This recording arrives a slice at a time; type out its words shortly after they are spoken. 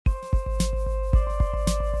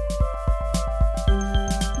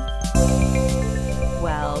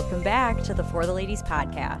Welcome back to the For the Ladies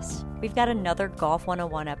podcast. We've got another Golf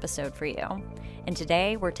 101 episode for you. And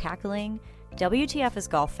today we're tackling WTF is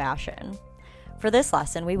golf fashion. For this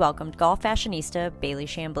lesson, we welcomed golf fashionista Bailey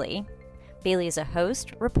Chamblee. Bailey is a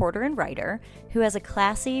host, reporter, and writer who has a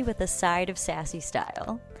classy with a side of sassy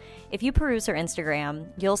style. If you peruse her Instagram,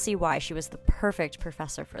 you'll see why she was the perfect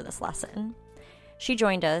professor for this lesson. She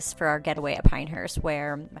joined us for our getaway at Pinehurst,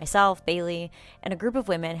 where myself, Bailey, and a group of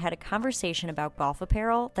women had a conversation about golf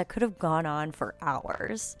apparel that could have gone on for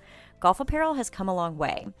hours. Golf apparel has come a long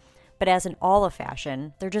way, but as in all of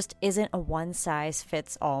fashion, there just isn't a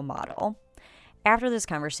one-size-fits-all model. After this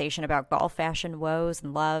conversation about golf fashion woes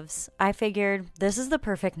and loves, I figured this is the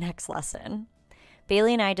perfect next lesson.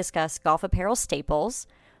 Bailey and I discussed golf apparel staples,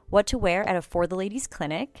 what to wear at a For the Ladies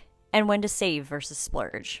clinic, and when to save versus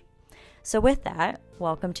splurge. So with that,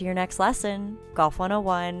 welcome to your next lesson, Golf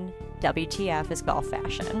 101, WTF is golf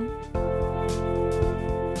fashion.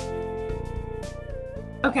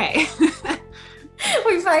 Okay.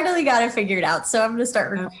 We finally got it figured out, so I'm going to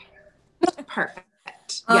start recording. Okay.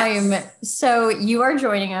 Perfect. Yes. So you are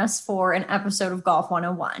joining us for an episode of Golf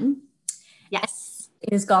 101. Yes.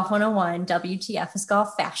 It is Golf 101, WTF is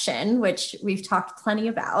golf fashion, which we've talked plenty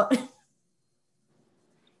about.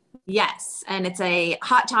 Yes. And it's a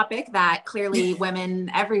hot topic that clearly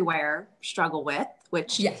women everywhere struggle with,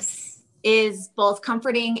 which is both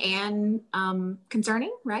comforting and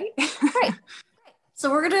concerning, right? Right.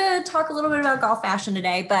 So we're going to talk a little bit about golf fashion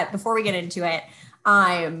today, but before we get into it,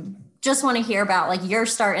 I just want to hear about like your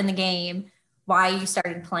start in the game, why you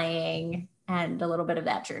started playing, and a little bit of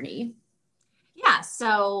that journey. Yeah.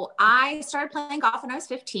 So I started playing golf when I was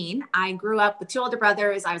 15. I grew up with two older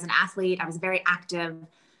brothers. I was an athlete. I was very active.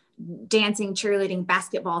 Dancing, cheerleading,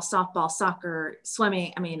 basketball, softball, soccer,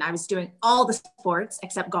 swimming. I mean, I was doing all the sports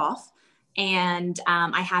except golf. And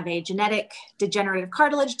I have a genetic degenerative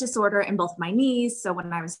cartilage disorder in both my knees. So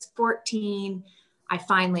when I was 14,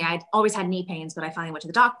 I'd always had knee pains, but I finally went to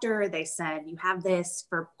the doctor. They said, you have this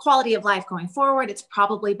for quality of life going forward. It's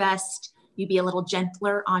probably best you be a little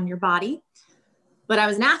gentler on your body. But I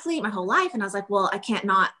was an athlete my whole life. And I was like, well, I can't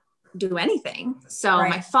not do anything. So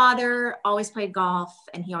My father always played golf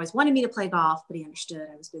and he always wanted me to play golf, but he understood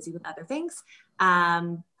I was busy with other things.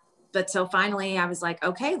 But so finally I was like,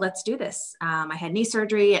 okay, let's do this. I had knee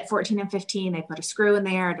surgery at 14 and 15. They put a screw in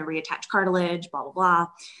there to reattach cartilage, blah, blah,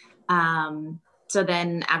 blah. So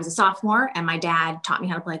then I was a sophomore and my dad taught me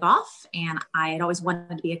how to play golf. And I had always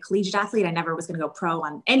wanted to be a collegiate athlete. I never was going to go pro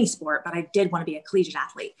on any sport, but I did want to be a collegiate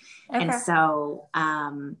athlete. Okay. And so,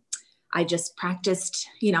 I just practiced,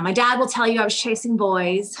 my dad will tell you I was chasing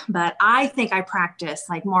boys, but I think I practiced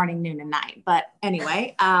like morning, noon, and night. But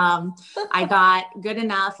anyway, I got good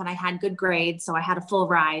enough and I had good grades. So I had a full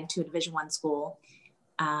ride to a Division I school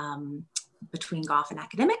between golf and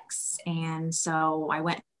academics. And so I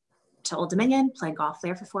went to Old Dominion, played golf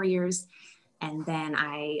there for 4 years. And then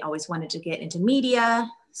I always wanted to get into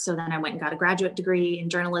media. So then I went and got a graduate degree in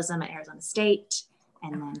journalism at Arizona State.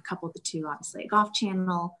 And then coupled the two, obviously, at Golf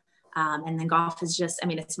Channel. And then golf is just,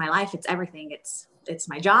 it's my life. It's everything. It's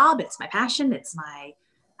my job. It's my passion. It's my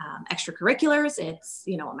extracurriculars. It's,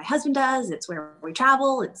 what my husband does. It's where we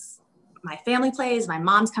travel. It's my family plays. My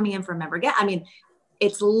mom's coming in for a member get.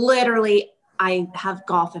 It's literally, I have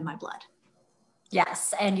golf in my blood.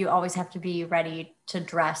 Yes. And you always have to be ready to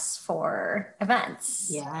dress for events.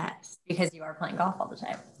 Yes. Because you are playing golf all the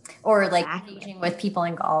time. Or like engaging with people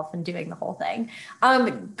in golf and doing the whole thing.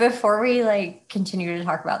 Before we continue to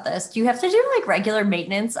talk about this, do you have to do regular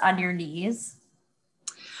maintenance on your knees?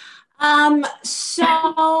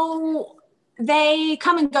 So they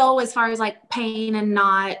come and go as far as pain and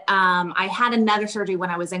not. I had another surgery when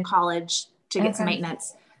I was in college to get some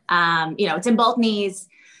maintenance. It's in both knees.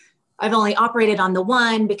 I've only operated on the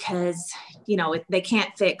one because, they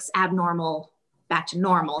can't fix abnormal back to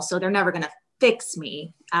normal. So they're never going to fix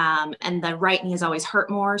me. And the right knee has always hurt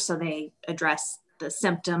more. So they address the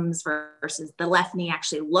symptoms versus the left knee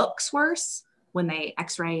actually looks worse when they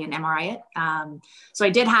x-ray and MRI it. So I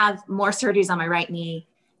did have more surgeries on my right knee.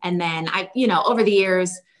 And then over the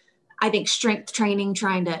years, I think strength training,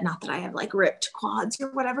 trying to, not that I have ripped quads or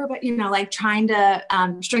whatever, but, trying to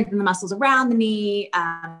strengthen the muscles around the knee,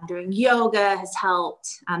 doing yoga has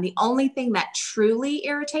helped. The only thing that truly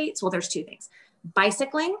irritates, well, there's two things.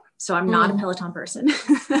 Bicycling. So I'm not a Peloton person.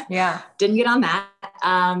 Yeah. Didn't get on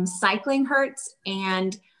that. Cycling hurts.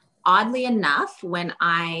 And oddly enough, when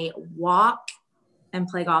I walk and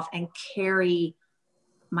play golf and carry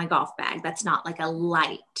my golf bag, that's not a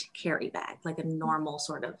light carry bag, like a normal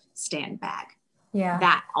sort of stand bag. Yeah.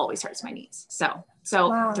 That always hurts my knees. So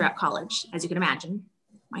Wow. Throughout college, as you can imagine,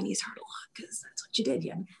 my knees hurt a lot because that's what you did.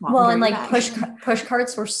 You well, and like push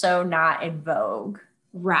carts were so not in vogue.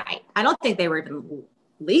 Right. I don't think they were even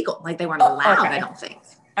legal. Like they weren't allowed, okay. I don't think.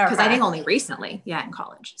 Because I think only recently, in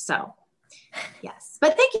college. So yes.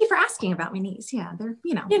 But thank you for asking about my knees. Yeah, they're,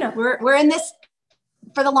 we're in this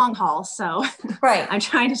for the long haul. So right. I'm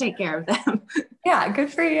trying to take care of them. Yeah,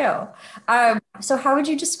 good for you. So how would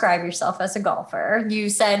you describe yourself as a golfer? You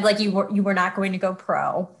said like you were not going to go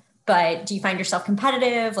pro, but do you find yourself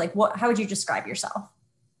competitive? Like how would you describe yourself?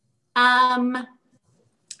 I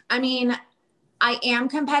mean, I am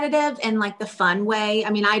competitive in like the fun way. I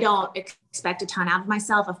mean, I don't expect a ton out of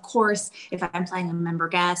myself. Of course, if I'm playing a member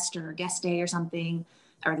guest or guest day or something,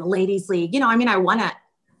 or the ladies league, I mean, I want to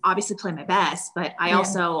obviously play my best, but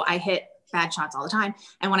I hit bad shots all the time.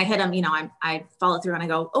 And when I hit them, I follow through and I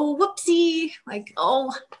go, oh, whoopsie, like,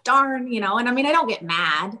 oh, darn, and I mean, I don't get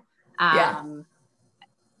mad.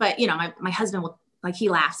 But my husband will, like, he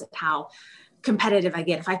laughs at how competitive I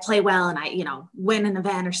get if I play well and I, win an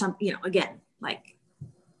event or something, again, like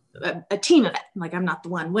a team event, like I'm not the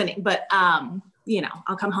one winning, but,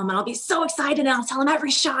 I'll come home and I'll be so excited and I'll tell him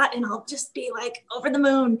every shot and I'll just be like over the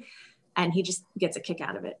moon. And he just gets a kick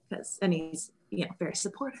out of it and he's, very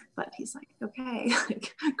supportive, but he's like, okay,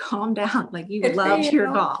 like calm down. Like you love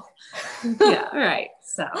your golf. Yeah. Right.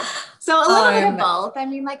 So a little bit of both. I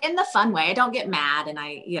mean, like in the fun way, I don't get mad and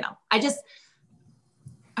I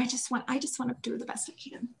just want to do the best I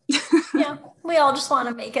can. Yeah. We all just want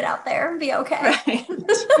to make it out there and be okay. Right.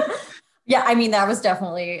 Yeah. I mean, that was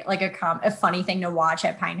definitely like a funny thing to watch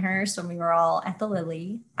at Pinehurst when we were all at the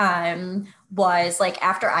Lily, was like,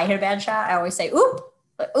 after I hit a bad shot, I always say, oop.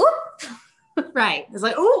 Right. It's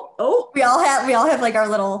like, oh. We all have like our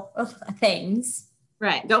little things.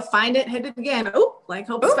 Right. Go find it, hit it again. Oh, like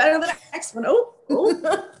hope it's better than the next one. Oh.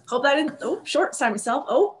 Hope that didn't, short side myself.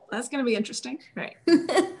 Oh, that's going to be interesting. Right.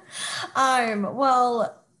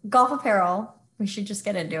 Well, golf apparel, we should just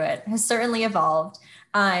get into it, has certainly evolved.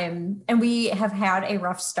 And we have had a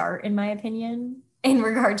rough start, in my opinion, in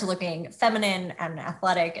regard to looking feminine and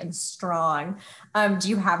athletic and strong. Do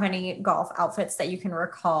you have any golf outfits that you can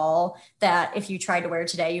recall that if you tried to wear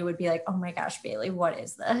today, you would be like, oh my gosh, Bailey, what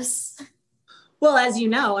is this? Well, as you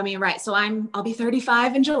know, I mean, right. So I'll be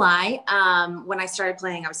 35 in July. When I started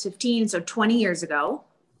playing, I was 15. So 20 years ago,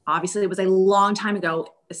 obviously it was a long time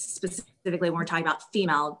ago, specifically when we're talking about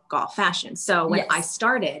female golf fashion. So when I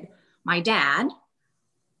started, my dad,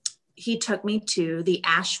 he took me to the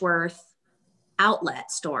Ashworth outlet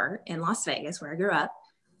store in Las Vegas, where I grew up.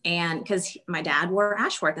 And because my dad wore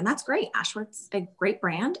Ashworth, and that's great. Ashworth's a great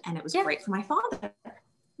brand, and it was great for my father.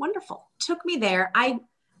 Wonderful. Took me there.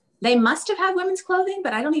 They must have had women's clothing,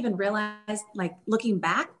 but I don't even realize, like looking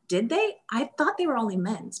back, did they? I thought they were only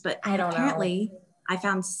men's, but apparently I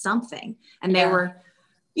found something. And they were,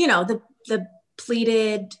 the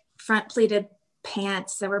front pleated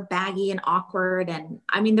pants that were baggy and awkward. And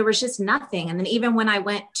I mean, there was just nothing. And then even when I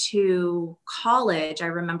went to college, I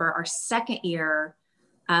remember our second year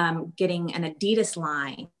getting an Adidas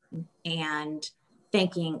line and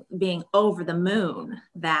being over the moon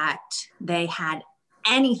that they had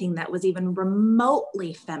anything that was even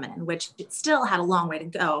remotely feminine, which it still had a long way to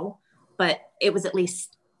go, but it was at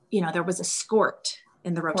least, there was a skirt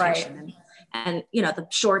in the rotation. Right. And the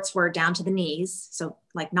shorts were down to the knees. So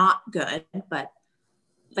like not good, but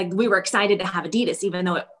like we were excited to have Adidas, even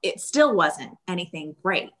though it still wasn't anything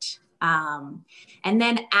great. And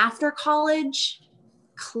then after college,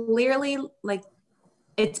 clearly, like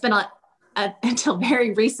it's been until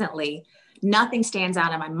very recently, nothing stands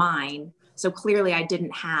out in my mind. So clearly I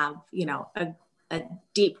didn't have, a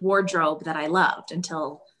deep wardrobe that I loved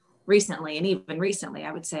until recently. And even recently,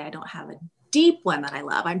 I would say I don't have a deep one that I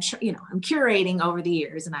love. I'm curating over the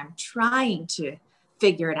years and I'm trying to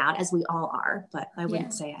figure it out, as we all are, but I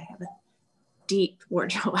wouldn't say I have a deep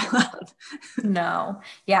wardrobe I love. No.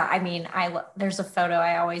 Yeah. I mean, there's a photo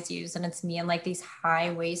I always use and it's me in like these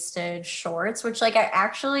high-waisted shorts, which like I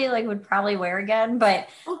actually like would probably wear again, but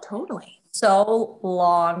totally. So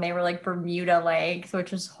long. They were like Bermuda length,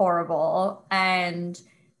 which was horrible. And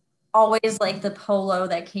always like the polo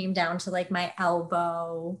that came down to like my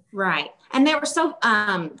elbow. Right. And they were so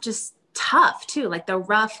just tough too, like the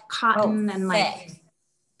rough cotton and like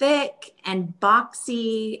thick and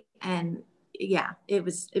boxy. And yeah, it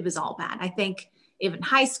was all bad. I think even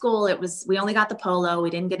high school, we only got the polo. We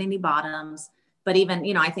didn't get any bottoms, but even,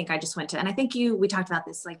 I think I just went to, and I think we talked about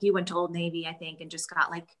this, like you went to Old Navy, I think, and just got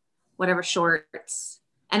like whatever shorts.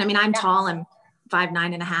 And I mean, I'm tall, I'm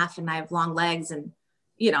 5'9.5" and I have long legs and,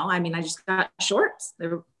 I mean, I just got shorts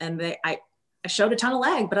I showed a ton of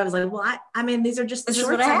leg, but I was like, well, I mean, these are just the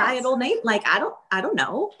shorts I buy at Old Navy. Like, I don't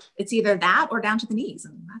know. It's either that or down to the knees,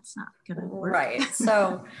 and that's not gonna work. Right.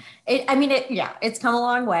 So it's come a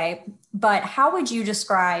long way, but how would you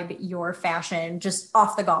describe your fashion just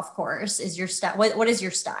off the golf course? Is your style, what is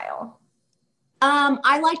your style?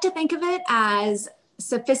 I like to think of it as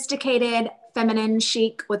sophisticated, feminine,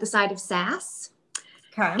 chic with a side of sass.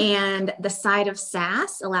 Okay. And the side of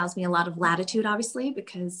sass allows me a lot of latitude, obviously,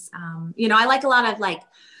 because, I like a lot of like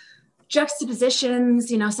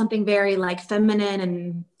juxtapositions, something very like feminine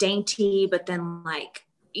and dainty, but then like,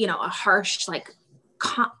 a harsh, like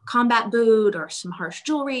combat boot or some harsh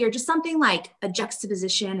jewelry or just something like a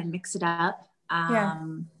juxtaposition and mix it up.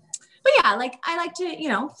 But yeah, like I like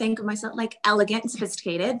to, think of myself like elegant and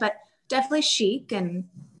sophisticated, but definitely chic and,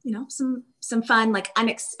 some fun, like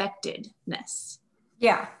unexpectedness.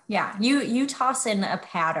 Yeah. Yeah. You toss in a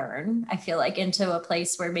pattern, I feel like, into a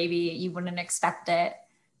place where maybe you wouldn't expect it.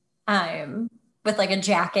 With like a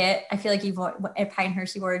jacket, I feel like at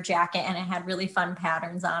Pinehurst, you wore a jacket and it had really fun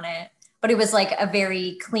patterns on it, but it was like a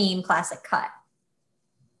very clean classic cut.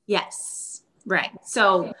 Yes. Right.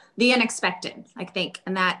 So the unexpected, I think,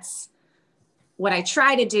 and that's what I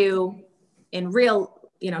try to do in real,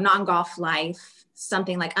 non-golf life,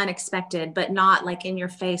 something like unexpected, but not like in your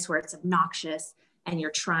face where it's obnoxious and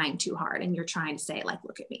you're trying too hard and you're trying to say like,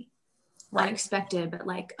 look at me. Right. Unexpected, but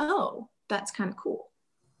like, oh, that's kind of cool.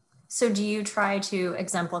 So do you try to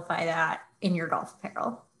exemplify that in your golf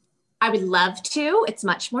apparel? I would love to. It's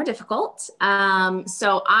much more difficult. So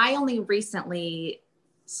I only recently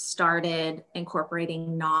started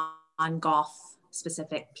incorporating non-golf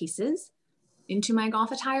specific pieces into my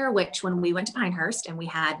golf attire, which when we went to Pinehurst and we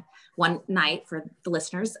had one night for the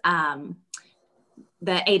listeners,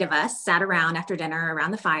 the 8 of us sat around after dinner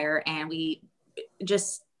around the fire and we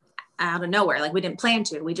just out of nowhere, like we didn't plan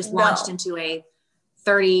to, we just launched into a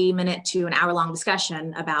 30-minute to an hour-long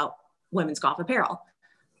discussion about women's golf apparel.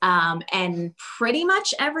 And pretty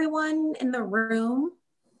much everyone in the room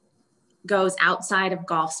goes outside of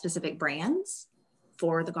golf specific brands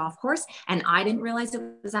for the golf course. And I didn't realize it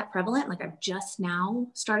was that prevalent. Like I've just now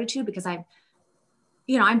started to, because I'm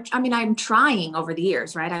trying over the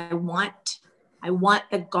years, right? I want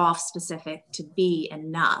the golf specific to be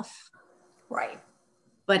enough. Right.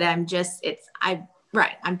 But I'm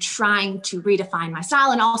trying to redefine my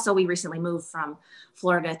style. And also we recently moved from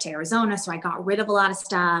Florida to Arizona. So I got rid of a lot of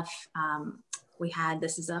stuff.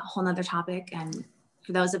 This is a whole nother topic. And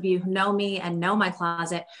for those of you who know me and know my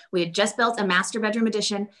closet, we had just built a master bedroom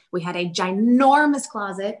addition. We had a ginormous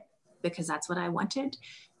closet because that's what I wanted.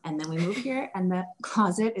 And then we moved here and the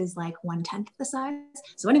closet is like 1/10 the size.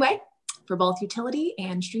 So anyway, for both utility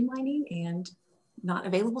and streamlining and not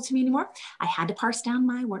available to me anymore, I had to parse down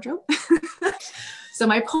my wardrobe. So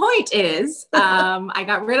my point is, I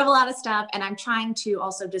got rid of a lot of stuff and I'm trying to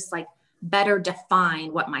also just like better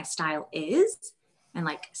define what my style is and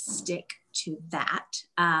like stick to that.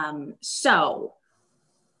 So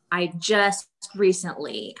I just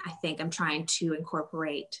recently, I think I'm trying to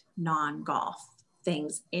incorporate non-golf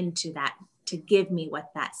things into that to give me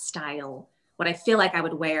what that style, what I feel like I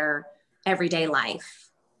would wear everyday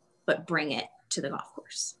life, but bring it to the golf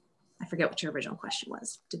course. I forget what your original question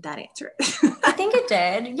was. Did that answer it? I think it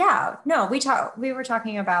did. Yeah. No, we were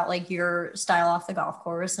talking about like your style off the golf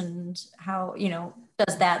course and how,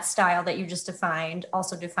 does that style that you just defined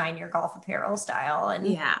also define your golf apparel style? And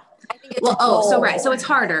yeah, I think it's so it's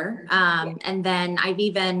harder. And then I've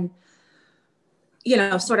even,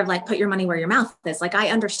 sort of like put your money where your mouth is. Like I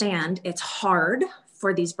understand it's hard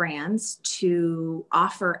for these brands to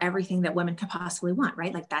offer everything that women could possibly want,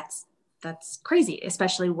 right? Like that's crazy,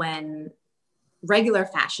 especially when regular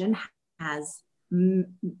fashion has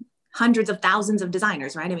hundreds of thousands of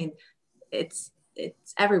designers, right? I mean, it's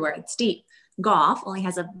everywhere. It's deep. Golf only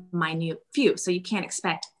has a minute few. So you can't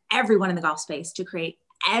expect everyone in the golf space to create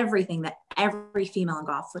everything that every female in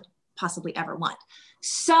golf would possibly ever want.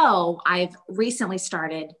 So I've recently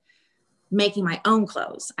started making my own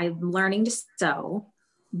clothes. I'm learning to sew,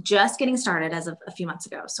 just getting started as of a few months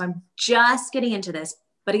ago. So I'm just getting into this.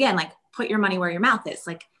 But again, like put your money where your mouth is.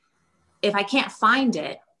 Like if I can't find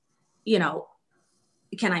it,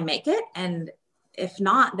 can I make it? And if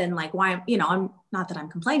not, then like why, I'm not that I'm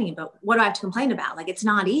complaining, but what do I have to complain about? Like, it's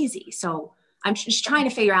not easy. So I'm just trying to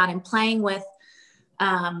figure out and playing with,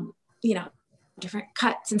 different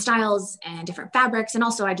cuts and styles and different fabrics. And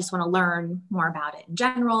also I just want to learn more about it in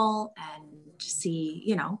general and see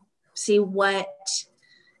what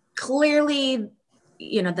clearly,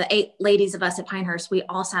 the 8 ladies of us at Pinehurst, we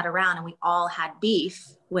all sat around and we all had beef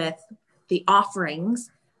with the offerings,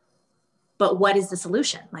 but what is the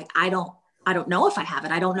solution? Like, I don't I don't know if I have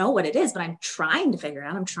it. I don't know what it is, but I'm trying to figure it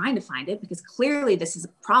out. I'm trying to find it because clearly this is a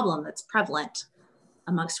problem that's prevalent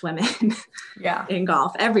amongst women Yeah. in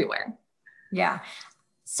golf everywhere. Yeah.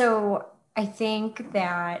 So I think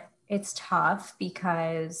that it's tough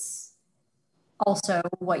because also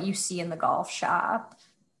what you see in the golf shop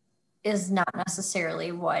is not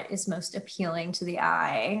necessarily what is most appealing to the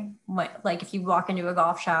eye. Like if you walk into a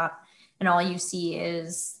golf shop and all you see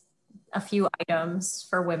is a few items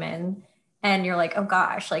for women and you're like, oh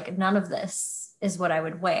gosh, like none of this is what I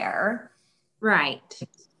would wear. Right.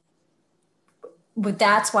 But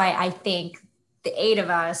that's why I think the 8 of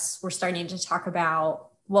us were starting to talk about,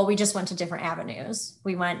 well, we just went to different avenues.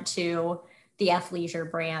 We went to the athleisure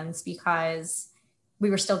brands because we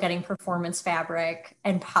were still getting performance fabric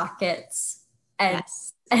and pockets and,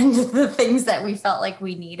 yes. and the things that we felt like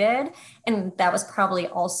we needed. And that was probably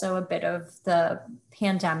also a bit of the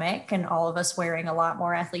pandemic and all of us wearing a lot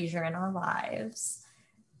more athleisure in our lives.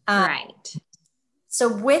 Right.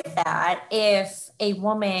 So with that, if a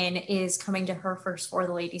woman is coming to her first For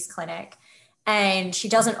the Ladies clinic and she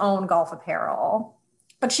doesn't own golf apparel,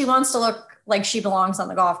 but she wants to look like she belongs on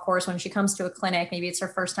the golf course when she comes to a clinic, maybe it's her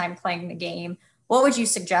first time playing the game, what would you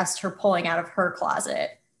suggest her pulling out of her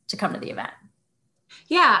closet to come to the event?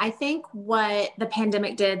 Yeah, I think what the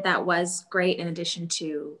pandemic did that was great, in addition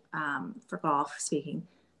to for golf speaking,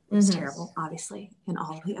 it was terrible, obviously, in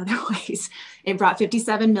all the other ways. It brought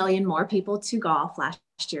 57 million more people to golf last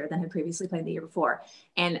year than had previously played the year before.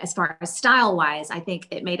 And as far as style wise, I think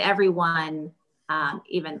it made everyone,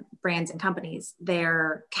 even brands and companies,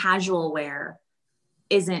 their casual wear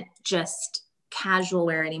isn't just casual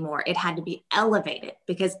wear anymore. It had to be elevated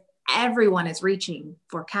because everyone is reaching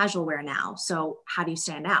for casual wear now. So how do you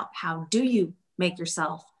stand out? How do you make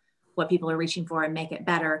yourself what people are reaching for and make it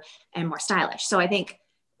better and more stylish? So I think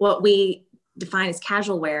what we define as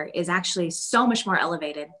casual wear is actually so much more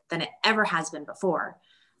elevated than it ever has been before.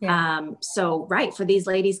 Yeah. So right, for these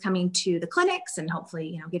ladies coming to the clinics and hopefully,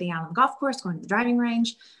 you know, getting out on the golf course, going to the driving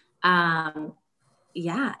range,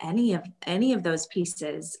 yeah, any of those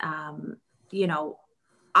pieces, you know,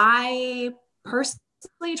 I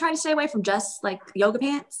personally try to stay away from just like yoga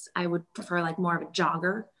pants. I would prefer like more of a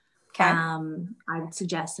jogger. Okay. I would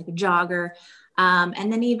suggest like a jogger.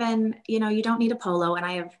 And then even, you know, you don't need a polo, and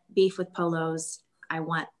I have beef with polos. I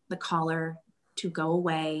want the collar to go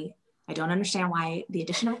away. I don't understand why the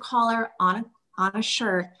addition of a collar on a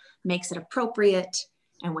shirt makes it appropriate,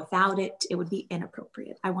 and without it, it would be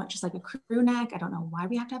inappropriate. I want just like a crew neck. I don't know why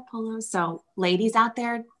we have to have polos. So ladies out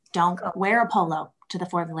there, don't wear a polo to the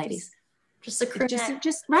For the Ladies. Just a crew neck.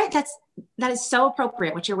 Just right. That is so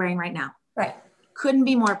appropriate what you're wearing right now. Right. Couldn't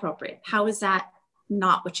be more appropriate. How is that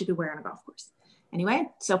not what you could wear on a golf course? Anyway,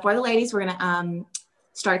 so For the Ladies, we're going to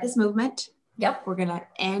start this movement. Yep. We're going to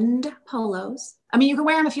end polos. I mean, you can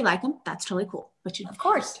wear them if you like them. That's totally cool. But you, of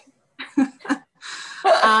course. So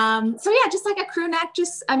yeah, just like a crew neck,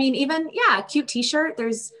 even a cute t-shirt.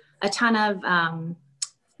 There's a ton of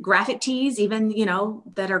graphic tees, even, you know,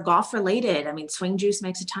 that are golf related. I mean, Swing Juice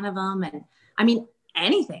makes a ton of them. And I mean,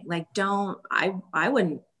 anything like, I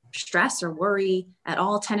wouldn't stress or worry at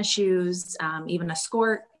all. Tennis shoes, even a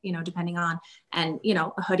skirt, you know, depending on, and, you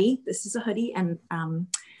know, a hoodie. This is a hoodie. And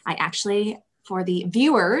I actually, for the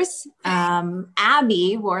viewers,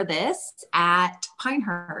 Abby wore this at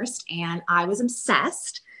Pinehurst and I was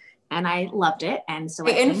obsessed and I loved it. And so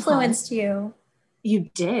it influenced you. You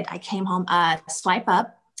did. I came home, swipe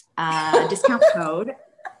up, discount code.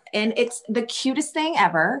 And it's the cutest thing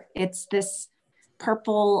ever. It's this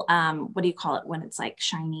purple, what do you call it when it's like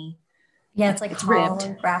shiny? Yeah, it's like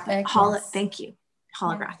holographic. Thank you.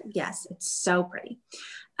 Holographic. Yeah. Yes, it's so pretty.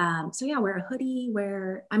 So yeah, wear a hoodie,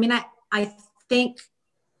 I think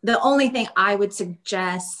the only thing I would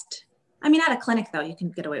suggest, at a clinic though, you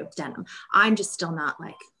can get away with denim. I'm just still not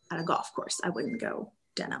like at a golf course. I wouldn't go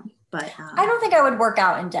denim, but I don't think I would work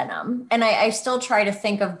out in denim. And I still try to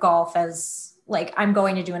think of golf as like, I'm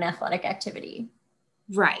going to do an athletic activity.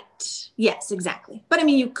 Right. Yes, exactly. But I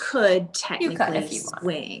mean, you could technically if you want.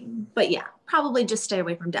 Swing, but yeah, probably just stay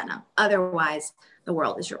away from denim. Otherwise the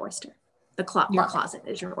world is your oyster. Your closet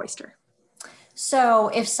is your oyster. So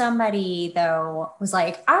if somebody though was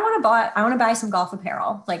like, I want to buy some golf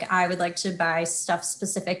apparel. Like I would like to buy stuff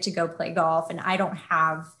specific to go play golf and I don't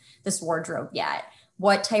have this wardrobe yet.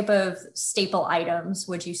 What type of staple items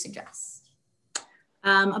would you suggest?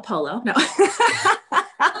 A polo. No.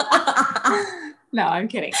 No, I'm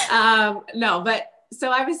kidding. No, but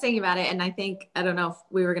so I was thinking about it and I don't know if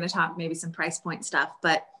we were going to talk maybe some price point stuff,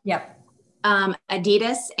 but yep.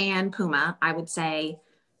 Adidas and Puma, I would say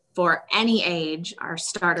for any age, our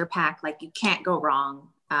starter pack, like you can't go wrong.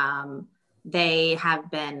 They have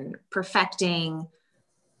been perfecting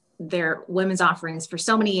their women's offerings for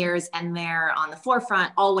so many years, and they're on the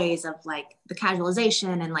forefront always of like the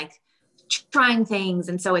casualization and like trying things.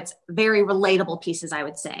 And so it's very relatable pieces, I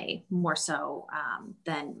would say, more so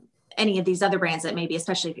than any of these other brands that maybe,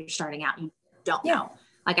 especially if you're starting out, you don't know.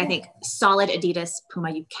 Like I think solid Adidas,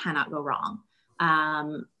 Puma, you cannot go wrong.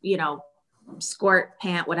 You know, skirt,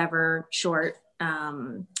 pant, whatever, short.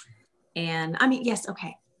 And I mean, yes,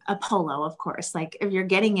 okay, a polo, of course. Like if you're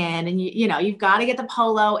getting in and you know, you've got to get the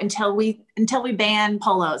polo until we ban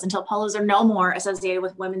polos, until polos are no more associated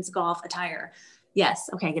with women's golf attire. Yes,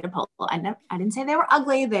 okay, get a polo. I didn't say they were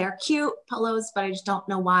ugly. They're cute polos, but I just don't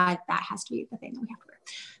know why that has to be the thing that we have to wear.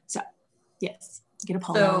 So yes, get a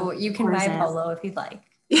polo. So you can buy a polo if you'd like.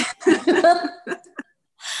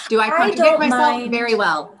 Do I contradict myself? Very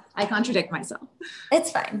well. I contradict myself.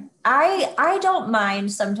 It's fine. I don't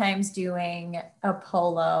mind sometimes doing a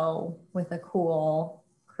polo with a cool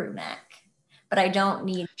crew neck, but I don't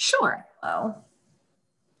need sure. Oh,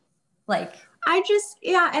 like I just,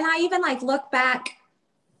 yeah. And I even like look back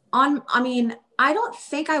on, I mean, I don't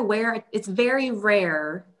think I wear, it's very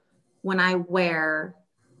rare when I wear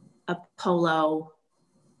a polo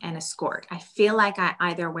and a skirt. I feel like I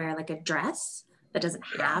either wear like a dress that doesn't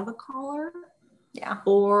have a collar. Yeah.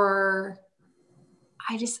 Or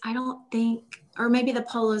I don't think, or maybe the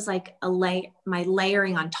polo is like my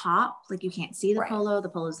layering on top. Like you can't see the polo. The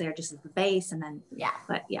polo's there just as the base. And then,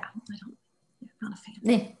 but yeah, I'm not a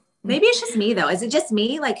fan. Maybe it's just me though. Is it just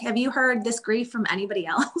me? Like, have you heard this grief from anybody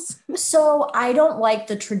else? So I don't like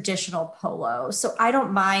the traditional polo. So I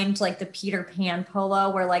don't mind like the Peter Pan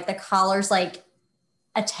polo where like the collar's like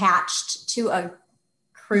attached to a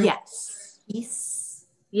crew piece.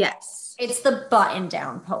 Yes. It's the button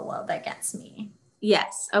down polo that gets me.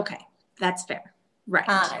 Yes. Okay. That's fair. Right.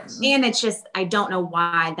 And it's just, I don't know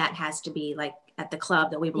why that has to be like at the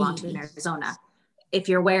club that we belong to in Arizona. If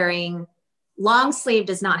you're wearing long sleeve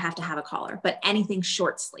does not have to have a collar, but anything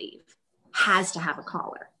short sleeve has to have a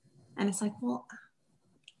collar. And it's like, well,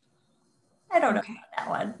 I don't know about that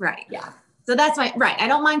one. Right. Yeah. So that's why, right. I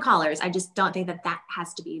don't mind collars. I just don't think that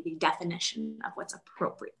has to be the definition of what's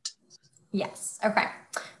appropriate. Yes. Okay.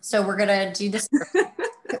 So we're going to do this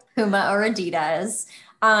Puma or Adidas.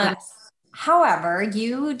 Yes. However,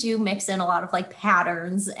 you do mix in a lot of like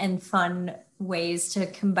patterns and fun ways to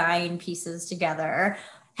combine pieces together.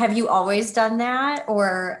 Have you always done that?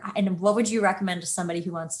 And what would you recommend to somebody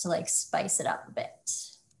who wants to like spice it up a bit?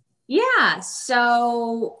 Yeah.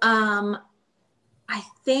 So, I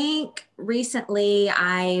think recently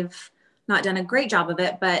I've not done a great job of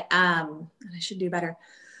it, but, I should do better.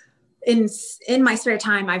 In my spare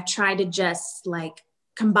time, I've tried to just like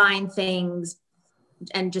combine things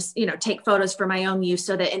and just, you know, take photos for my own use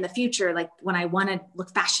so that in the future, like when I want to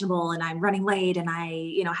look fashionable and I'm running late and I,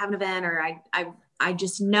 you know, have an event or I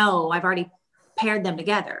just know I've already paired them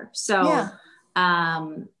together. So,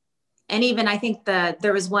 and even I think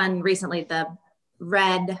there was one recently, the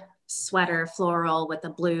red sweater floral with the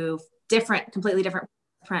blue, completely different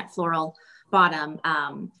print floral bottom.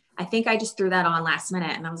 I think I just threw that on last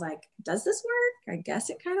minute and I was like, does this work? I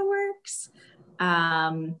guess it kind of works.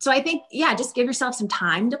 So I think, just give yourself some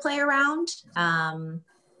time to play around,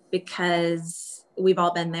 because we've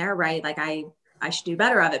all been there, right? Like I should do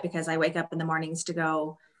better of it because I wake up in the mornings to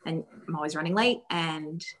go and I'm always running late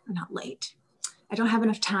and I'm not late. I don't have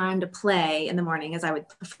enough time to play in the morning as I would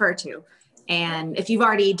prefer to. And if you've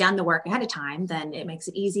already done the work ahead of time, then it makes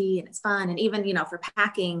it easy and it's fun. And even, you know, for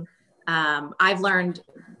packing, I've learned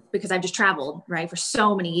because I've just traveled, right, for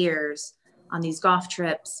so many years on these golf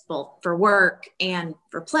trips, both for work and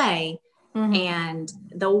for play. Mm-hmm. And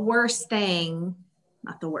the worst thing,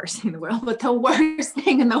 not the worst thing in the world, but the worst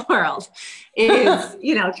thing in the world is,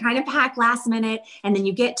 you know, trying to pack last minute. And then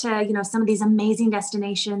you get to, you know, some of these amazing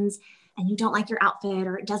destinations and you don't like your outfit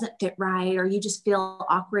or it doesn't fit right, or you just feel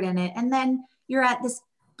awkward in it. And then you're at this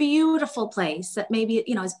beautiful place that maybe,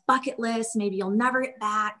 you know, is bucket list, maybe you'll never get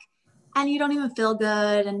back and you don't even feel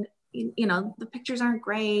good. And, you know, the pictures aren't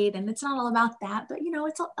great and it's not all about that, but you know,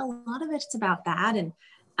 it's a lot of it's about that. And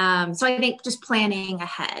so I think just planning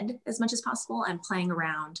ahead as much as possible and playing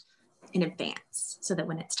around in advance so that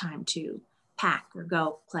when it's time to pack or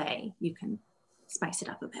go play, you can spice it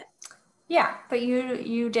up a bit. Yeah, but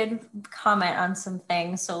you did comment on some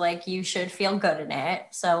things. So like you should feel good in it.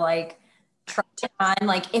 So like try it on.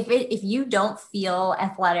 Like if you don't feel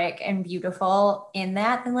athletic and beautiful in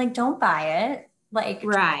that, then like don't buy it. Like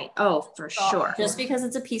right. Oh, for sure. Just because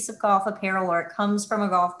it's a piece of golf apparel or it comes from a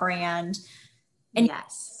golf brand and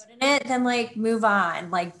yes. in it, then like move on.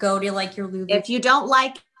 Like go to like your Louis. If you don't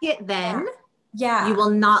like it, then Yeah. You will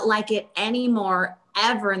not like it anymore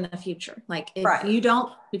ever in the future. Like if you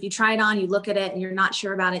try it on, you look at it and you're not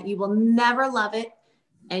sure about it, you will never love it.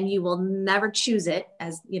 And you will never choose it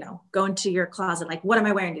as, you know, go into your closet. Like, what am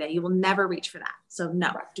I wearing today? You will never reach for that. So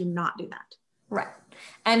no, do not do that. Right.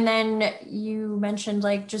 And then you mentioned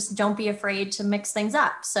like, just don't be afraid to mix things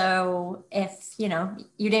up. So if, you know,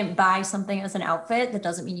 you didn't buy something as an outfit, that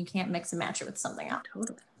doesn't mean you can't mix and match it with something else.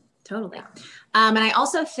 Totally. And I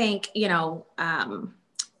also think, you know,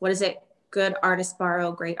 what is it? Good artists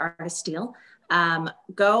borrow, great artists steal.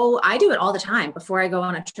 I do it all the time. Before I go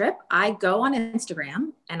on a trip, I go on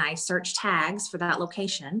Instagram and I search tags for that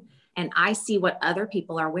location and I see what other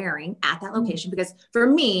people are wearing at that location. Because for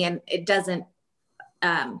me, and it doesn't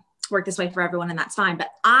work this way for everyone, and that's fine,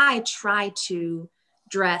 but I try to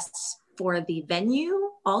dress for the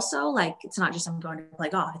venue also. Like, it's not just I'm going to play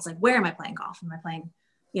golf. It's like, where am I playing golf? Am I playing,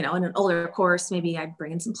 you know, in an older course? Maybe I'd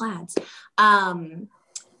bring in some plaids. But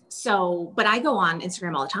I go on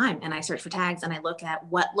Instagram all the time and I search for tags and I look at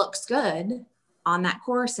what looks good on that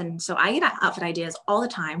course. And so I get outfit ideas all the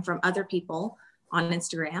time from other people on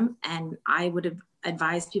Instagram. And I would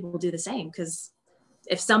advise people to do the same, because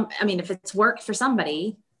if it's worked for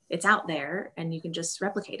somebody, it's out there and you can just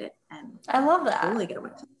replicate it. And I love that. Totally get away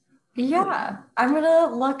with it. Yeah. I'm going to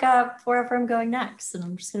look up wherever I'm going next. And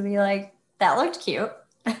I'm just going to be like, that looked cute.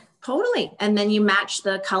 Totally. And then you match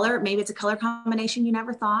the color. Maybe it's a color combination you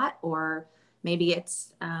never thought, or maybe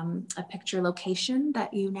it's a picture location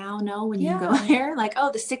that you now know when you go there. Like,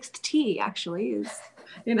 oh, the 6th tee actually is,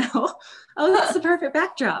 you know, oh, that's the perfect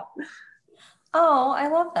backdrop. Oh, I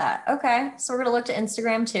love that. Okay. So we're going to look to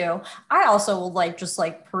Instagram too. I also will just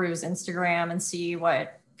peruse Instagram and see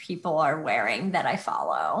what people are wearing that I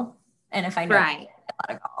follow. And if I know a lot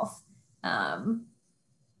of golf,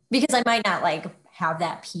 because I might not have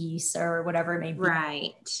that piece or whatever it may be.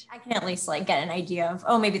 Right. I can at least get an idea of,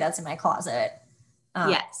 oh, maybe that's in my closet.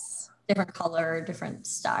 Yes. Different color, different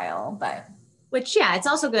style, but. Which, yeah, it's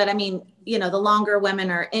also good. I mean, you know, the longer women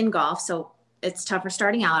are in golf, so it's tougher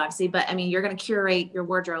starting out, obviously, but I mean, you're going to curate your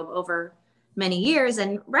wardrobe over many years,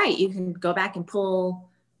 and you can go back and pull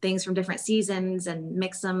things from different seasons and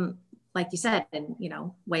mix them, like you said, in, you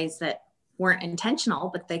know, ways that weren't intentional,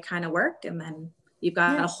 but they kind of work. And then you've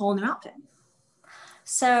got a whole new outfit.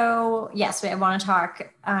 So yes, I want to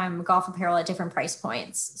talk golf apparel at different price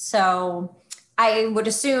points. So I would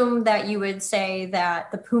assume that you would say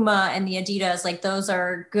that the Puma and the Adidas, those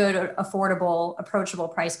are good, affordable, approachable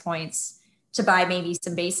price points to buy maybe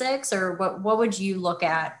some basics, or what would you look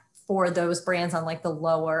at for those brands on the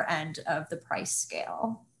lower end of the price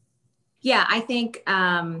scale? Yeah, I think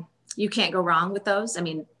you can't go wrong with those. I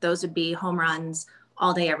mean, those would be home runs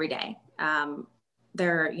all day, every day.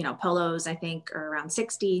 They're, you know, polos, I think, are around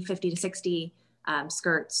 50 to 60,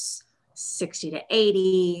 skirts, 60 to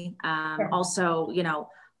 80. Also, you know,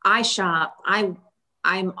 I shop, I'm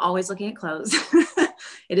always looking at clothes.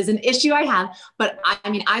 It is an issue I have, but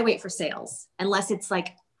I wait for sales unless it's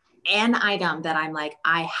an item that I'm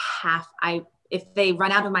if they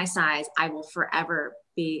run out of my size, I will forever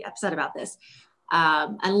be upset about this.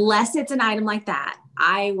 Unless it's an item like that,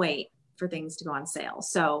 I wait for things to go on sale.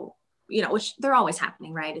 So, you know, which they're always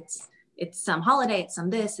happening, right? It's some holiday, it's some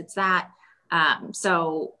this, it's that.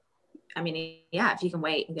 So, I mean, yeah, if you can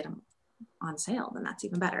wait and get them on sale, then that's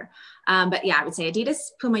even better. But yeah, I would say Adidas,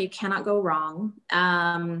 Puma, you cannot go wrong.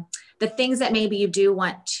 The things that maybe you do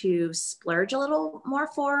want to splurge a little more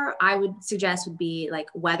for, I would suggest would be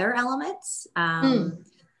weather elements.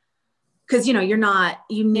 Cause you know, you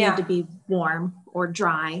need to be warm or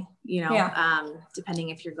dry, you know, depending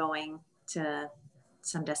if you're going to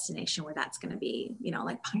some destination where that's going to be, you know,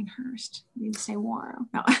 like Pinehurst, you need to say warm.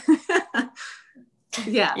 No.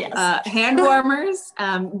 Yeah. Yes. Hand warmers,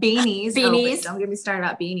 beanies. Oh, don't get me started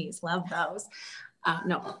about beanies. Love those.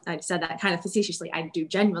 No, I said that kind of facetiously. I do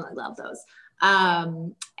genuinely love those.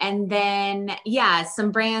 And then,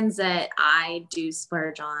 some brands that I do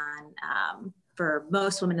splurge on, for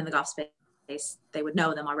most women in the golf space, they would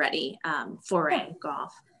know them already. Foray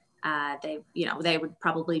Golf. They would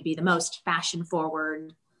probably be the most fashion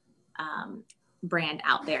forward, brand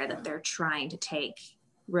out there that they're trying to take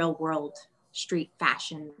real world street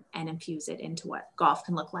fashion and infuse it into what golf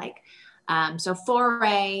can look like. So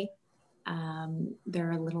Foray,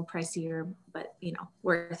 they're a little pricier, but you know,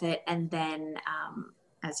 worth it. And then,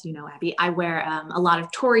 as you know, Abby, I wear a lot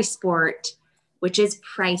of Tory Sport, which is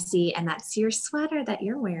pricey, and that's your sweater that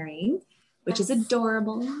you're wearing, which is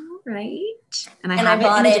adorable, right? And I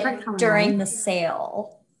bought it during the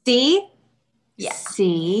sale. See? Yeah.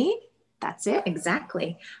 See? That's it,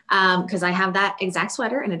 exactly. Because I have that exact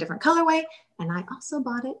sweater in a different colorway, and I also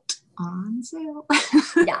bought it on sale.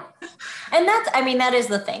 Yeah. And that is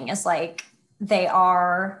the thing, is like, they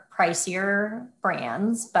are pricier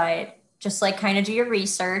brands, but just like kind of do your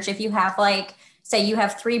research. If you have like, say you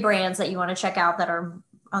have 3 brands that you want to check out that are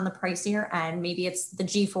on the pricier end, maybe it's the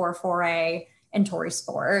G4, 4A, and Tory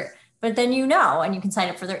Sport, but then and you can sign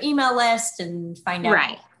up for their email list and find out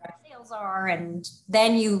what their sales are. And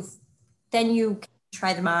then you can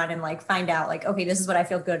try them on and like find out like, okay, this is what I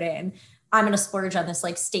feel good in. I'm going to splurge on this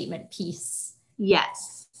like statement piece.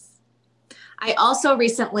 Yes. I also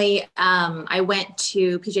recently, I went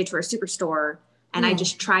to PGA Tour Superstore and I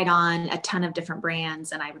just tried on a ton of different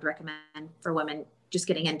brands, and I would recommend for women just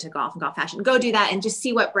getting into golf and golf fashion, go do that and just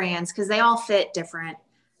see what brands, because they all fit different.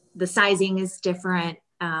 The sizing is different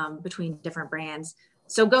between different brands.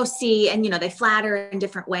 So go see, and they flatter in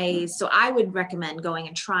different ways. So I would recommend going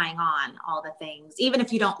and trying on all the things, even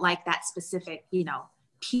if you don't like that specific,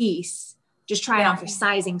 piece. Just try it on for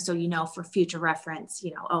sizing, so for future reference,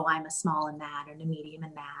 oh, I'm a small in that, or a medium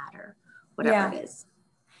in that, or whatever it is.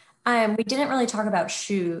 We didn't really talk about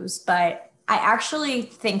shoes, but I actually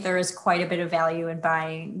think there is quite a bit of value in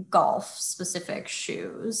buying golf specific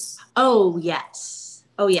shoes. Oh, yes.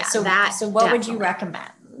 Oh, yeah. So what would you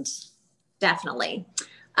recommend? Definitely.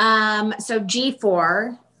 So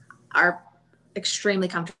G4 are extremely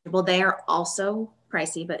comfortable. They are also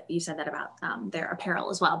pricey, but you said that about their apparel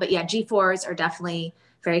as well. But yeah, G4s are definitely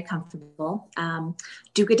very comfortable.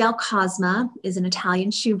 Duca del Cosma is an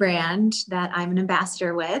Italian shoe brand that I'm an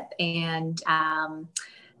ambassador with, and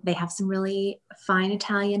they have some really fine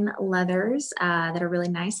Italian leathers that are really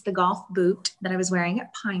nice. The golf boot that I was wearing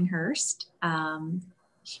at Pinehurst,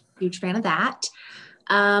 huge fan of that.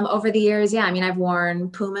 Over the years, I've worn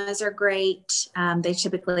Pumas are great. They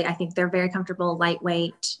typically, I think they're very comfortable,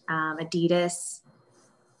 lightweight. Adidas.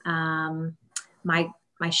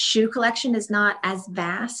 My shoe collection is not as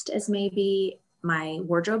vast as maybe my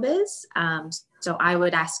wardrobe is. So I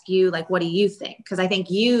would ask you, like, what do you think? Because I think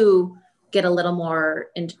you get a little more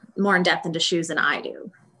in depth into shoes than I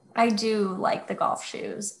do. I do like the golf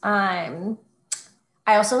shoes. I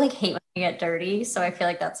also hate when they get dirty, so I feel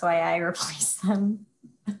like that's why I replace them.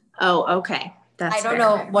 Oh, okay. I don't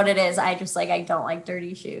know what it is. I just I don't like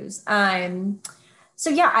dirty shoes. So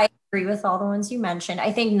yeah, I agree with all the ones you mentioned.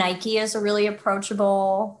 I think Nike is a really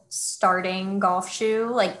approachable starting golf shoe.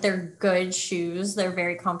 Like, they're good shoes. They're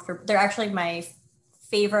very comfortable. They're actually my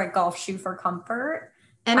favorite golf shoe for comfort.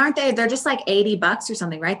 And aren't they're just like $80 or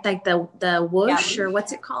something, right? Like the whoosh, or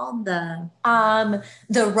what's it called? The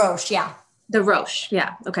Roche. Yeah. The Roche.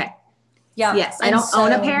 Yeah. Okay. Yeah. Yes. I don't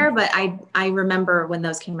own a pair, but I remember when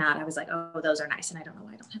those came out, I was like, oh, those are nice. And I don't know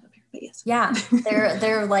why I don't have a pair, but yes. Yeah.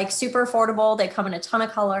 They're like super affordable. They come in a ton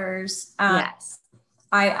of colors. Yes.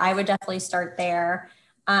 I would definitely start there.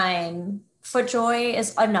 FootJoy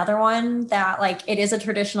is another one that it is a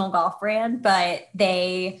traditional golf brand, but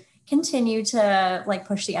they continue to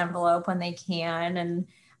push the envelope when they can. And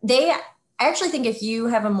I actually think if you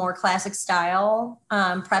have a more classic style,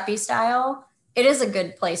 preppy style, it is a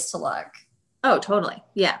good place to look. Oh, totally.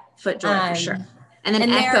 Yeah. FootJoy for sure. And then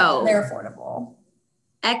Echo. They're affordable.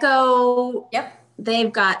 Echo. Yep.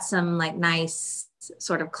 They've got some nice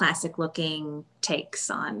sort of classic looking takes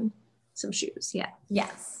on some shoes. Yeah.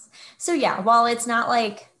 Yes. So yeah, while it's not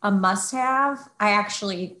a must have, I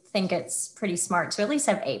actually think it's pretty smart to at least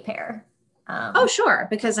have a pair. Oh, sure.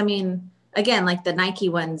 Because again, the Nike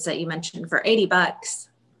ones that you mentioned for $80,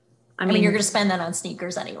 I mean, you're going to spend that on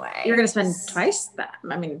sneakers anyway. You're going to spend twice that.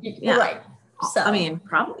 Yeah. Right. So,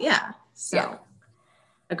 probably, yeah. So, yeah.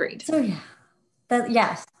 Agreed. So,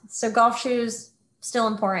 yeah. So golf shoes, still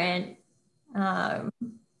important. And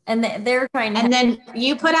they're trying to. And then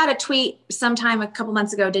you put out a tweet sometime a couple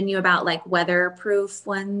months ago, didn't you, about weatherproof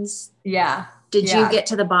ones? Yeah. Did you get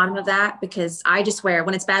to the bottom of that? Because I just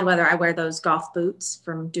when it's bad weather, I wear those golf boots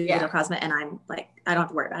from Duca del Cosma, and I'm I don't have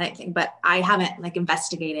to worry about anything, but I haven't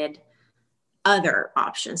investigated other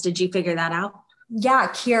options. Did you figure that out? Yeah.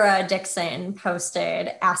 Kira Dixon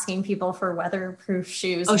posted asking people for weatherproof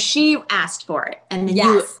shoes. Oh, she asked for it. And then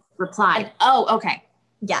you replied, oh, okay.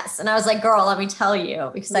 Yes. And I was like, girl, let me tell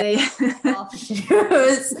you, because I golf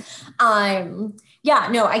shoes. Yeah,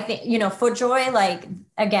 no, I think, FootJoy,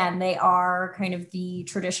 again, they are kind of the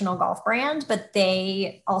traditional golf brand, but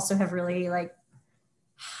they also have really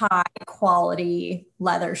high quality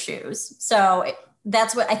leather shoes. So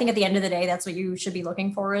that's what I think at the end of the day, that's what you should be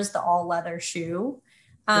looking for, is the all leather shoe.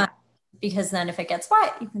 Because then if it gets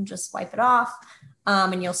wet, you can just wipe it off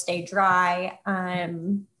and you'll stay dry.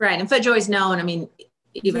 Right. And FootJoy's known,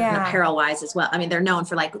 even apparel wise as well. They're known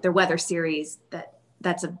for their weather series.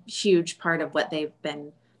 That's a huge part of what they've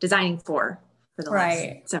been designing for for the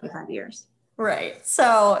Right. last 75 years. Right.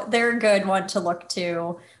 So they're a good one to look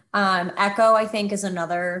to. Echo, I think, is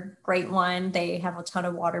another great one. They have a ton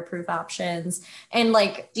of waterproof options. And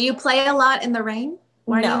like, Do you play a lot in the rain?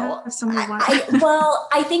 Why do you no, have so many water? well,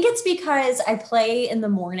 I think it's because I play in the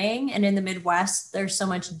morning, and in the Midwest, there's so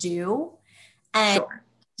much dew. And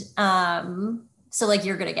Sure. so like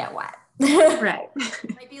you're gonna get wet. Right.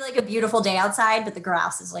 It might be like a beautiful day outside, but the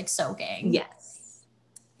grass is like soaking. Yes.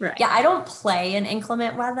 Right. Yeah, I don't play in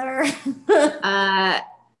inclement weather.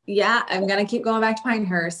 Yeah, I'm gonna keep going back to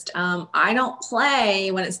Pinehurst. I don't play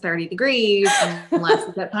when it's 30 degrees unless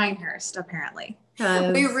it's at Pinehurst, apparently.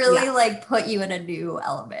 We really like put you in a new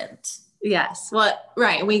element. Yes. Well,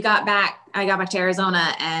 right. I got back to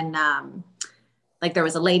Arizona, and like there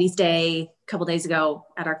was a ladies' day a couple days ago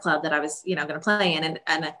at our club that I was, going to play in,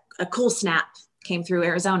 and a cool snap came through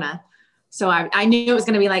Arizona. So I knew it was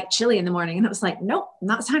going to be like chilly in the morning, and it was like, nope, I'm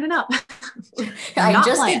not signing up. I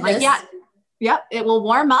just playing. Like, yep, it will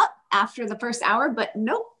warm up after the first hour, but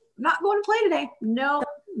nope, not going to play today. Nope.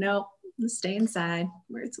 Stay inside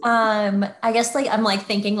where it's warm. I guess like I'm like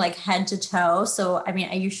thinking like head to toe. So I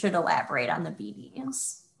mean, you should elaborate on the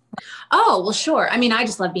beanies. Oh, well, sure. I mean, I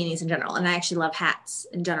just love beanies in general, and I actually love hats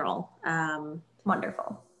in general.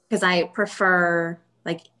 Wonderful. Because I prefer,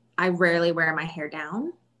 like, I rarely wear my hair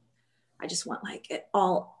down. I just want like it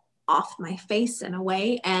all off my face in a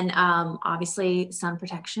way. And obviously sun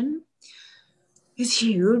protection is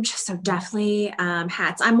huge. So definitely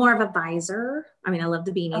hats. I'm more of a visor. I mean, I love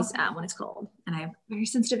the beanies when it's cold, and I have very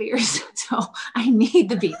sensitive ears, so I need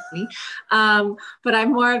the beanie. But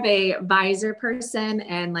I'm more of a visor person,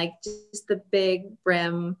 and like just the big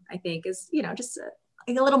brim, I think is, just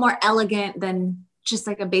like a little more elegant than just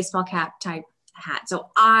like a baseball cap type hat. So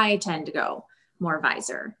I tend to go more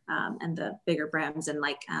visor and the bigger brims, and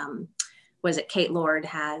like, was it Kate Lord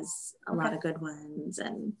has a lot of good ones.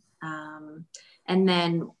 And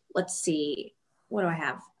then let's see, what do I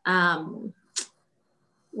have?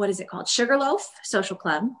 What is it called? Sugarloaf Social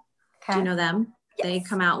Club. Okay. Do you know them? Yes. They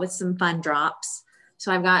come out with some fun drops. So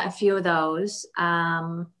I've got a few of those. What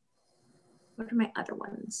are my other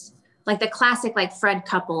ones? Like the classic, like Fred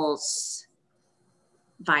Couples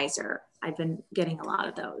visor. I've been getting a lot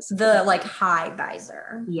of those. The like high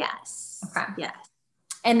visor. Yes. Okay. Yes.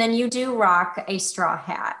 And then you do rock a straw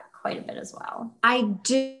hat quite a bit as well. I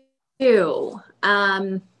do.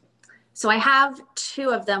 So I have two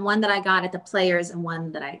of them, one that I got at the Players and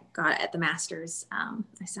one that I got at the Masters.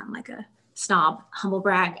 I sound like a snob, humble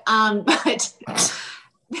brag. But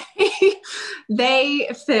they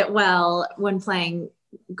fit well when playing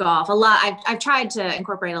golf. A lot. I've tried to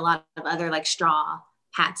incorporate a lot of other like straw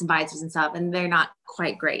hats and visors and stuff, and they're not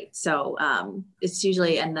quite great. So it's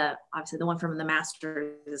usually, and obviously the one from the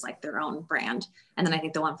Masters is like their own brand. And then I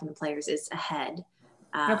think the one from the Players is a head.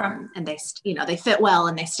 And they, they fit well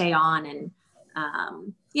and they stay on. And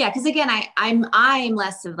because again, I'm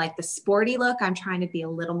less of like the sporty look. I'm trying to be a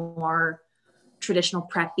little more traditional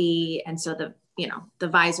preppy. And so the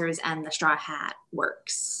visors and the straw hat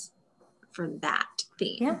works for that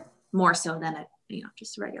theme more so than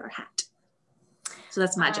just a regular hat. So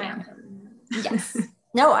that's my jam. Yes.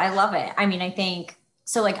 No, I love it. I mean, I think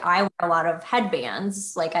so. Like I wear a lot of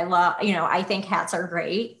headbands. Like I love, I think hats are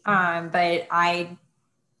great. But I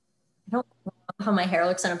don't love how my hair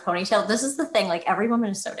looks in a ponytail. This is the thing. Like every woman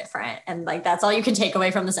is so different, and like that's all you can take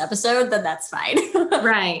away from this episode. Then that's fine.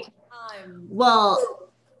 Right. Well,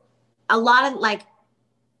 a lot of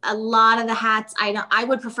the hats, I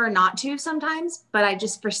would prefer not to sometimes, but I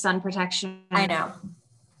just for sun protection. I know.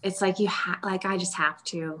 It's like I just have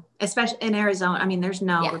to, especially in Arizona. I mean, there's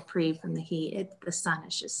no reprieve from the heat. The sun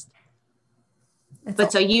is just.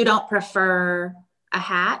 So you don't prefer a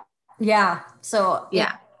hat? Yeah. So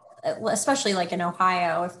especially like in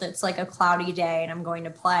Ohio, if it's like a cloudy day and I'm going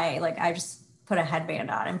to play, like I just put a headband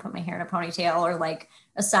on and put my hair in a ponytail or like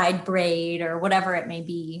a side braid or whatever it may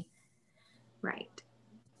be. Right.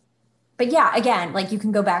 But yeah, again, like you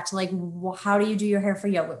can go back to like, how do you do your hair for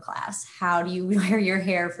yoga class? How do you wear your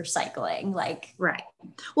hair for cycling? Like, right.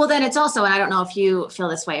 Well, then it's also, and I don't know if you feel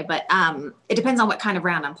this way, but it depends on what kind of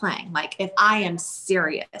round I'm playing. Like if I am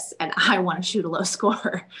serious and I want to shoot a low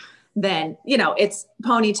score, then, it's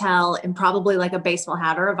ponytail and probably like a baseball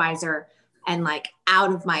hat or a visor and like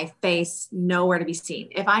out of my face, nowhere to be seen.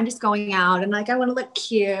 If I'm just going out and like, I want to look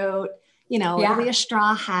cute, it'll be a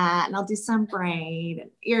straw hat and I'll do some braid,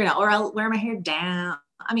 or I'll wear my hair down.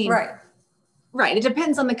 I mean, right. It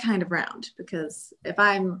depends on the kind of round, because if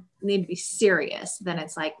I need to be serious, then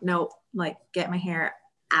it's like, nope, like get my hair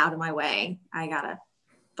out of my way. I gotta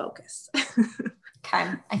focus.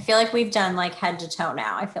 Okay. I feel like we've done like head to toe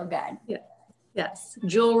now. I feel good. Yeah. Yes.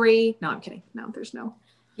 Jewelry. No, I'm kidding. No, there's no.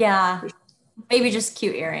 Yeah. Maybe just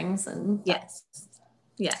cute earrings and yes.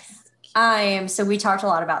 Yes. So we talked a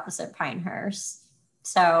lot about this at Pinehurst.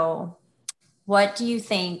 So what do you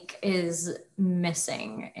think is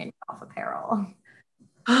missing in golf apparel?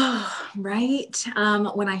 Oh, right.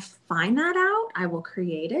 When I find that out, I will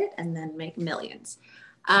create it and then make millions.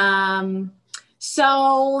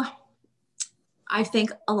 So I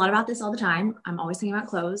think a lot about this all the time. I'm always thinking about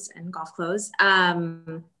clothes and golf clothes.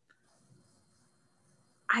 I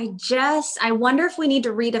wonder if we need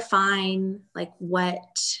to redefine like what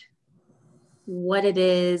it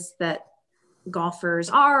is that golfers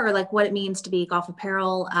are, or like what it means to be golf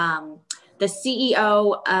apparel. The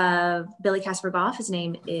CEO of Billy Casper Golf, his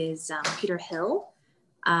name is Peter Hill.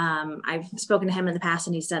 I've spoken to him in the past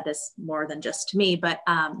and he said this more than just to me, but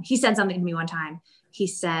he said something to me one time. He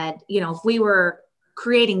said, if we were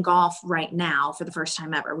creating golf right now for the first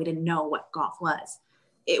time ever, we didn't know what golf was.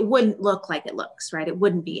 It wouldn't look like it looks, right? It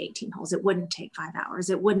wouldn't be 18 holes. It wouldn't take 5 hours.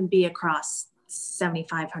 It wouldn't be across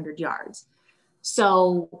 7,500 yards.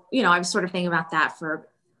 So, I was sort of thinking about that for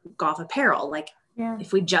golf apparel. Like,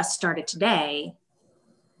 if we just started today,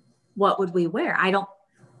 what would we wear? I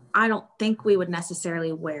don't think we would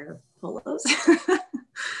necessarily wear polos.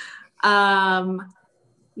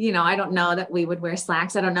 I don't know that we would wear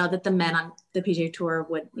slacks. I don't know that the men on the PGA Tour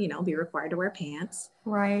would, be required to wear pants.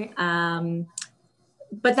 Right.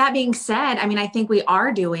 But that being said, I think we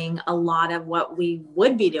are doing a lot of what we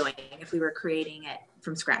would be doing if we were creating it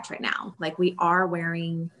from scratch right now. Like we are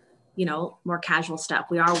wearing, more casual stuff.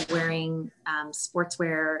 We are wearing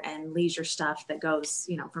sportswear and leisure stuff that goes,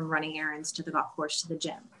 from running errands to the golf course to the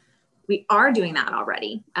gym. We are doing that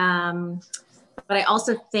already. But I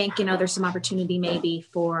also think, there's some opportunity maybe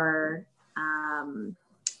for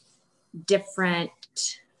different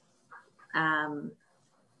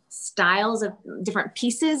styles of different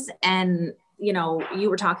pieces. And, you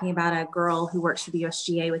were talking about a girl who works for the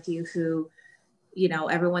USGA with you who,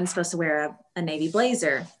 everyone's supposed to wear a navy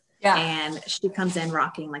blazer. Yeah. And she comes in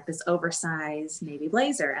rocking like this oversized navy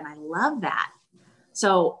blazer. And I love that.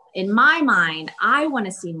 So in my mind, I want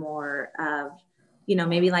to see more of,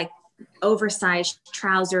 maybe like oversized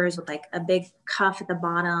trousers with like a big cuff at the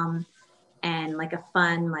bottom and like a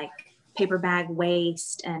fun, like paper bag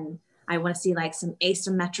waist. And I want to see like some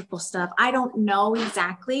asymmetrical stuff. I don't know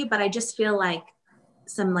exactly, but I just feel like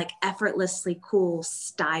some like effortlessly cool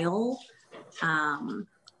style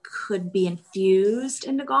could be infused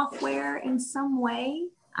into golf wear in some way.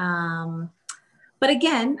 But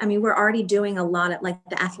again, we're already doing a lot of like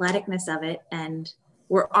the athleticness of it, and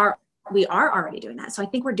we are already doing that. So I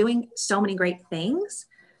think we're doing so many great things.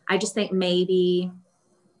 I just think maybe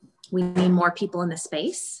we need more people in the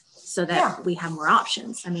space so that we have more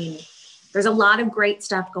options. There's a lot of great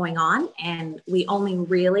stuff going on, and we only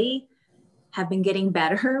really have been getting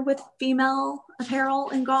better with female apparel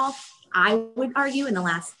in golf. I would argue in the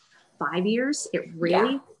last 5 years, it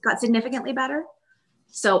really got significantly better.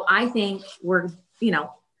 So I think we're,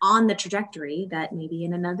 on the trajectory that maybe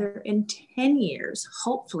in 10 years,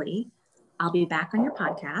 hopefully I'll be back on your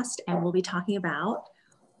podcast and we'll be talking about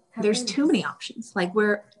there's too many options. Like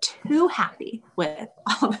we're too happy with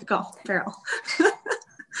all the golf apparel.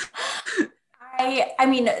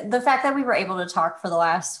 The fact that we were able to talk for the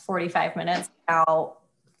last 45 minutes about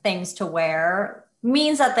things to wear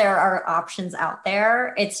means that there are options out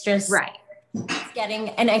there. It's just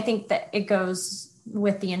and I think that it goes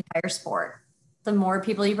with the entire sport. The more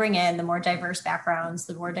people you bring in, the more diverse backgrounds,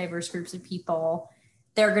 the more diverse groups of people,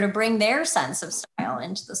 they're going to bring their sense of style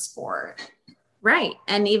into the sport. Right.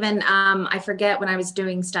 And even, I forget when I was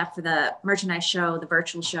doing stuff for the merchandise show, the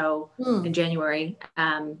virtual show in January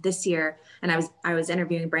this year, and I was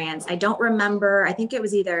interviewing brands. I don't remember, I think it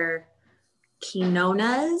was either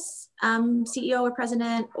Kinona's CEO or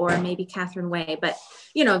president, or maybe Catherine Way. But,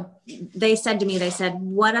 they said to me,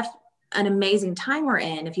 what an amazing time we're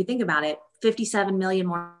in. If you think about it, 57 million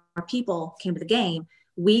more people came to the game.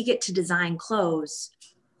 We get to design clothes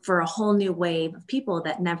for a whole new wave of people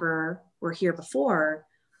that never were here before.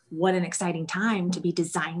 What an exciting time to be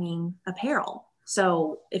designing apparel.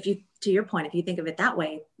 So to your point, if you think of it that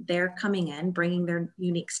way, they're coming in, bringing their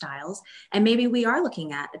unique styles, and maybe we are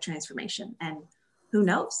looking at a transformation, and who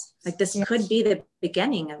knows, like this could be the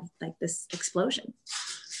beginning of like this explosion.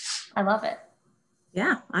 I love it.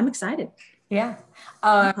 Yeah, I'm excited. Yeah.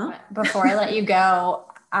 Before I let you go,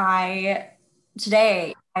 I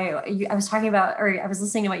was talking about, or I was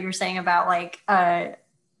listening to what you were saying about like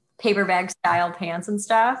paper bag style pants and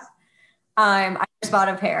stuff. I just bought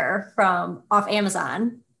a pair off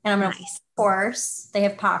Amazon, and I'm going to, of course, they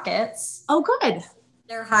have pockets. Oh, good.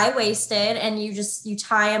 They're high-waisted and you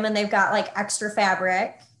tie them and they've got like extra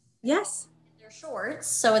fabric. Yes. They're shorts,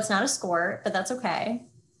 so it's not a skirt, but that's okay.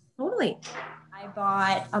 Totally. I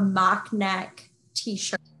bought a mock neck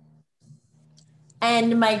t-shirt.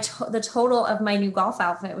 And the total of my new golf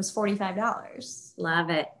outfit was $45. Love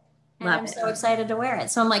it. And I'm so excited to wear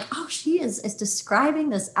it. So I'm like, oh, she is describing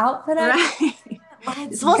this outfit. Right.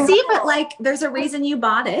 We'll see, but like, there's a reason you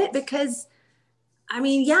bought it because, I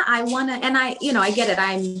mean, yeah, I want to, and I get it.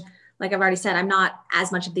 I'm, like I've already said, I'm not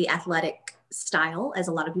as much of the athletic style as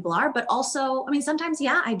a lot of people are, but also, I mean, sometimes,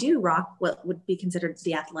 yeah, I do rock what would be considered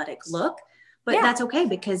the athletic look, but that's okay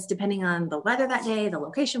because depending on the weather that day, the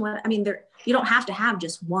location, you don't have to have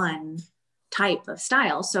just one type of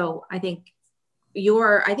style. So I think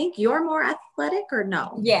you're more athletic or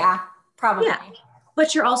no? Yeah, probably. Yeah.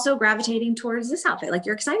 But you're also gravitating towards this outfit. Like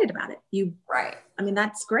you're excited about it. Right. I mean,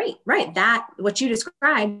 that's great. Right. That what you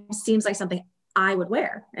described seems like something I would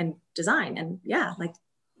wear and design. And yeah, like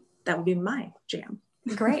that would be my jam.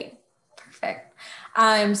 Great. Perfect.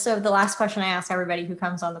 So the last question I ask everybody who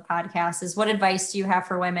comes on the podcast is, what advice do you have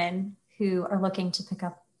for women who are looking to pick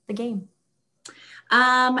up the game?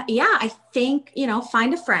 I think,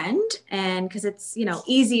 find a friend, and cause it's,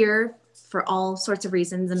 easier for all sorts of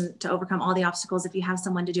reasons and to overcome all the obstacles if you have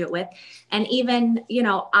someone to do it with. And even,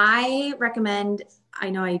 I recommend, I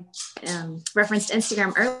know I referenced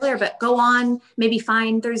Instagram earlier, but go on, maybe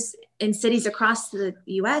there's in cities across the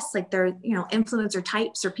US, like there, influencer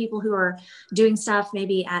types or people who are doing stuff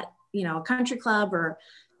maybe at, a country club or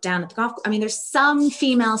down at the golf. I mean, there's some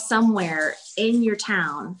female somewhere in your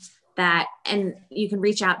town and you can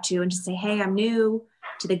reach out to and just say, hey, I'm new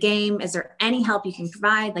to the game. Is there any help you can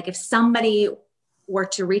provide? Like if somebody were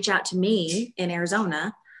to reach out to me in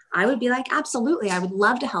Arizona, I would be like, absolutely. I would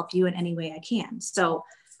love to help you in any way I can. So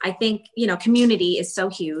I think, community is so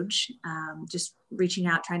huge. Just reaching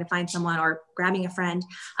out, trying to find someone or grabbing a friend,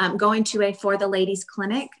 going to a For the Ladies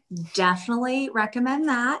clinic. Definitely recommend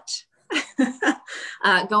that.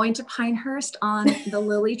 Going to Pinehurst on the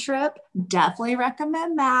Lily trip. Definitely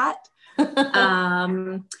recommend that.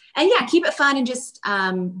 And yeah, keep it fun and just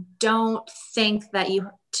don't think that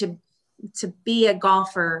to be a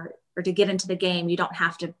golfer or to get into the game, you don't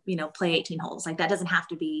have to, play 18 holes. Like that doesn't have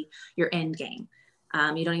to be your end game.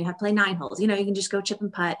 You don't even have to play 9 holes. You can just go chip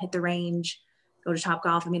and putt, hit the range, go to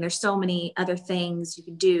Topgolf. I mean, there's so many other things you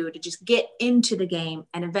can do to just get into the game,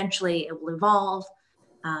 and eventually it will evolve.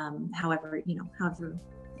 However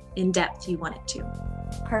in depth you want it to.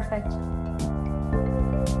 Perfect.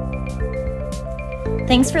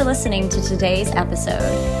 Thanks for listening to today's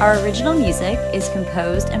episode. Our original music is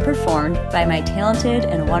composed and performed by my talented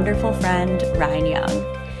and wonderful friend, Ryan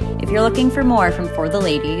Young. If you're looking for more from For the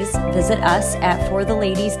Ladies, visit us at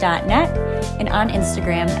fortheladies.net and on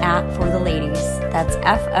Instagram at For the Ladies. That's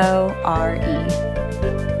FORE.